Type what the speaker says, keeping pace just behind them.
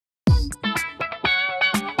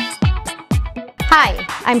Hi,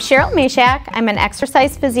 I'm Cheryl Mashak. I'm an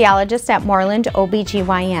exercise physiologist at Moreland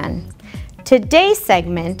OBGYN. Today's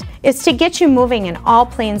segment is to get you moving in all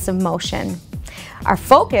planes of motion. Our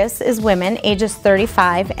focus is women ages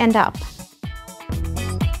 35 and up.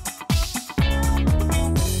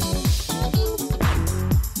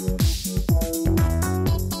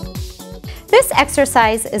 This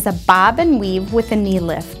exercise is a bob and weave with a knee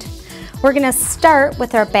lift. We're going to start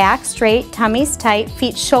with our back straight, tummies tight,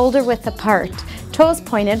 feet shoulder width apart, toes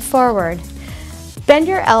pointed forward. Bend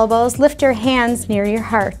your elbows, lift your hands near your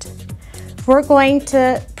heart. We're going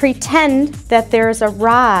to pretend that there's a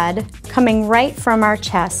rod coming right from our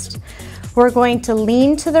chest. We're going to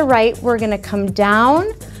lean to the right, we're going to come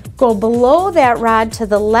down, go below that rod to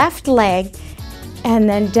the left leg, and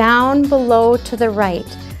then down below to the right.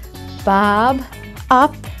 Bob,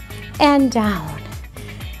 up and down.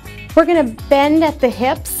 We're going to bend at the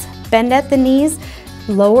hips, bend at the knees,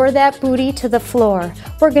 lower that booty to the floor.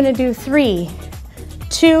 We're going to do 3,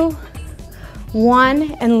 2,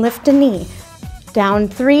 1, and lift a knee. Down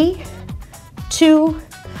 3, 2,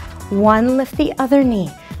 1, lift the other knee.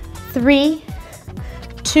 3,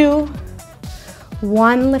 2,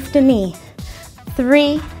 1, lift a knee.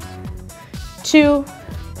 3, 2,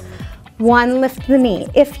 1, lift the knee.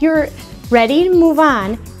 If you're ready to move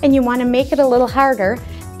on and you want to make it a little harder,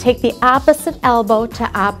 take the opposite elbow to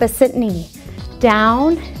opposite knee.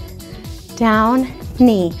 Down, down,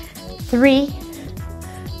 knee. 3,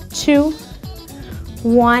 2,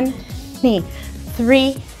 1, knee.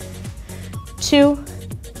 3, 2,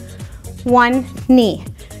 1, knee.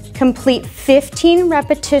 Complete 15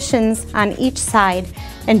 repetitions on each side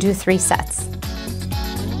and do 3 sets.